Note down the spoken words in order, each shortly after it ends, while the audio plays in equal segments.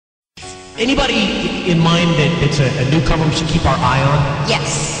Anybody in mind that's a newcomer we should keep our eye on?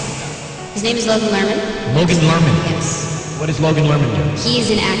 Yes. His name is Logan Lerman. Logan Lerman? Yes. What does Logan Lerman do? He is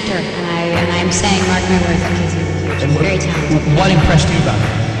an actor, and I'm saying, mark my words, I think he's huge. He's very talented. What impressed you about him?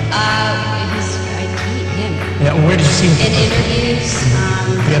 I hate him. Yeah, where did you see him? In interviews.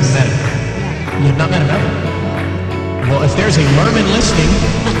 You haven't met him? Yeah. You have not met him ever? Well, if there's a Lerman listening...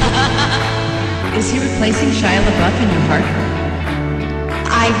 Is he replacing Shia LaBeouf in your heart?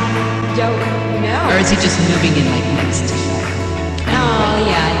 I don't know. Or is he just moving in like next to Shia? Oh,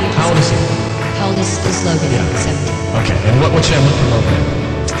 yeah, I think How old is he? How old is Logan? Yeah. 17. Okay, and what should I look for Logan?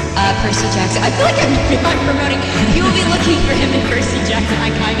 Percy Jackson. I feel like I'm promoting. You will be looking for him in Percy Jackson.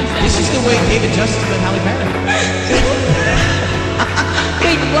 I kind of sound This is the way David Justice met Halle Berry.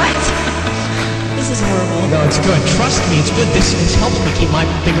 Wait, what? This is horrible. No, it's good. Trust me, it's good. This helps me keep my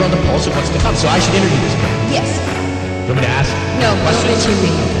finger on the pulse of what's to come. So I should interview this guy. Yes. You want me to ask? No, don't mention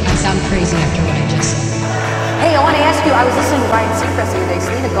me. I sound crazy after what I just said. Hey, I want to ask you, I was listening to Ryan Seacrest the other day,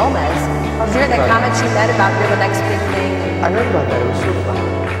 Selena Gomez. I was hearing that comment she made about you're the next big thing. I heard about that. It was so fun.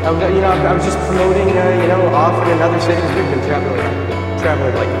 I was just promoting, off in another cities. We've been traveling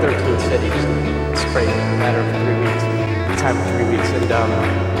like 13 cities. It's crazy. In a matter of 3 weeks. Time for 3 weeks. And I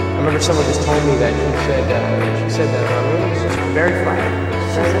remember someone just told me that she said that it was just very flattering.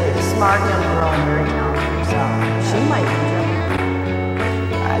 She's a smart young girl and very talented, so she might be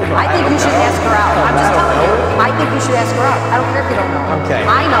trouble. I think you should ask her out. I'm just telling you. I think you should ask her out. I don't care if you don't know her. Okay.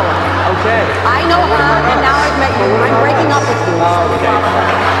 I know her. Okay. I know her, and now I've met you. I'm breaking up with you. Okay.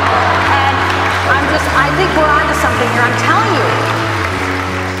 And I think we're onto something here. I'm telling you.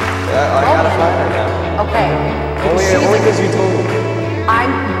 Yeah, I gotta find her now. Okay. Only because you told me.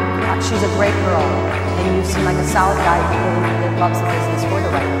 She's a great girl, and you seem like a solid guy who really loves the business for the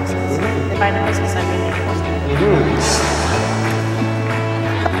right reasons. If I know business, I mean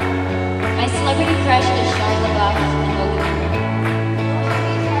My celebrity crush is Shia LaBeouf and Logan Lerman.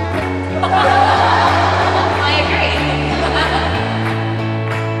 I agree.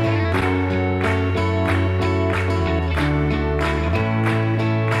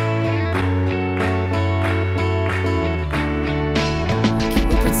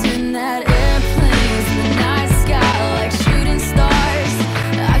 Pretend that airplanes in the night sky like shooting stars.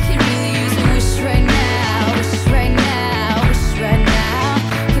 I could really use a wish right now, wish right now, wish right now.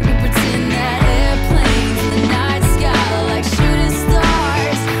 Could we pretend that airplanes in the night sky like shooting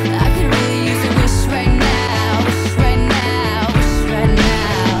stars? I could really use a wish right now, wish right now, wish right now.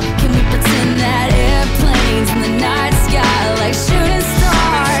 Can we pretend that airplanes in the night sky like shooting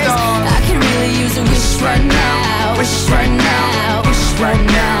stars? I could really use a wish right now, wish right now, wish right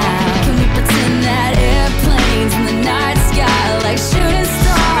now. Can we pretend that airplanes in the night sky like shooting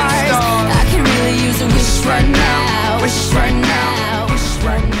stars? I could really use a wish right now, wish right now, wish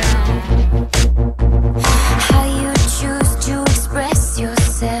right now. How you choose to express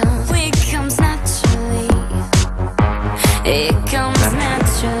yourself, it comes naturally. It comes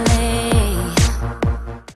naturally.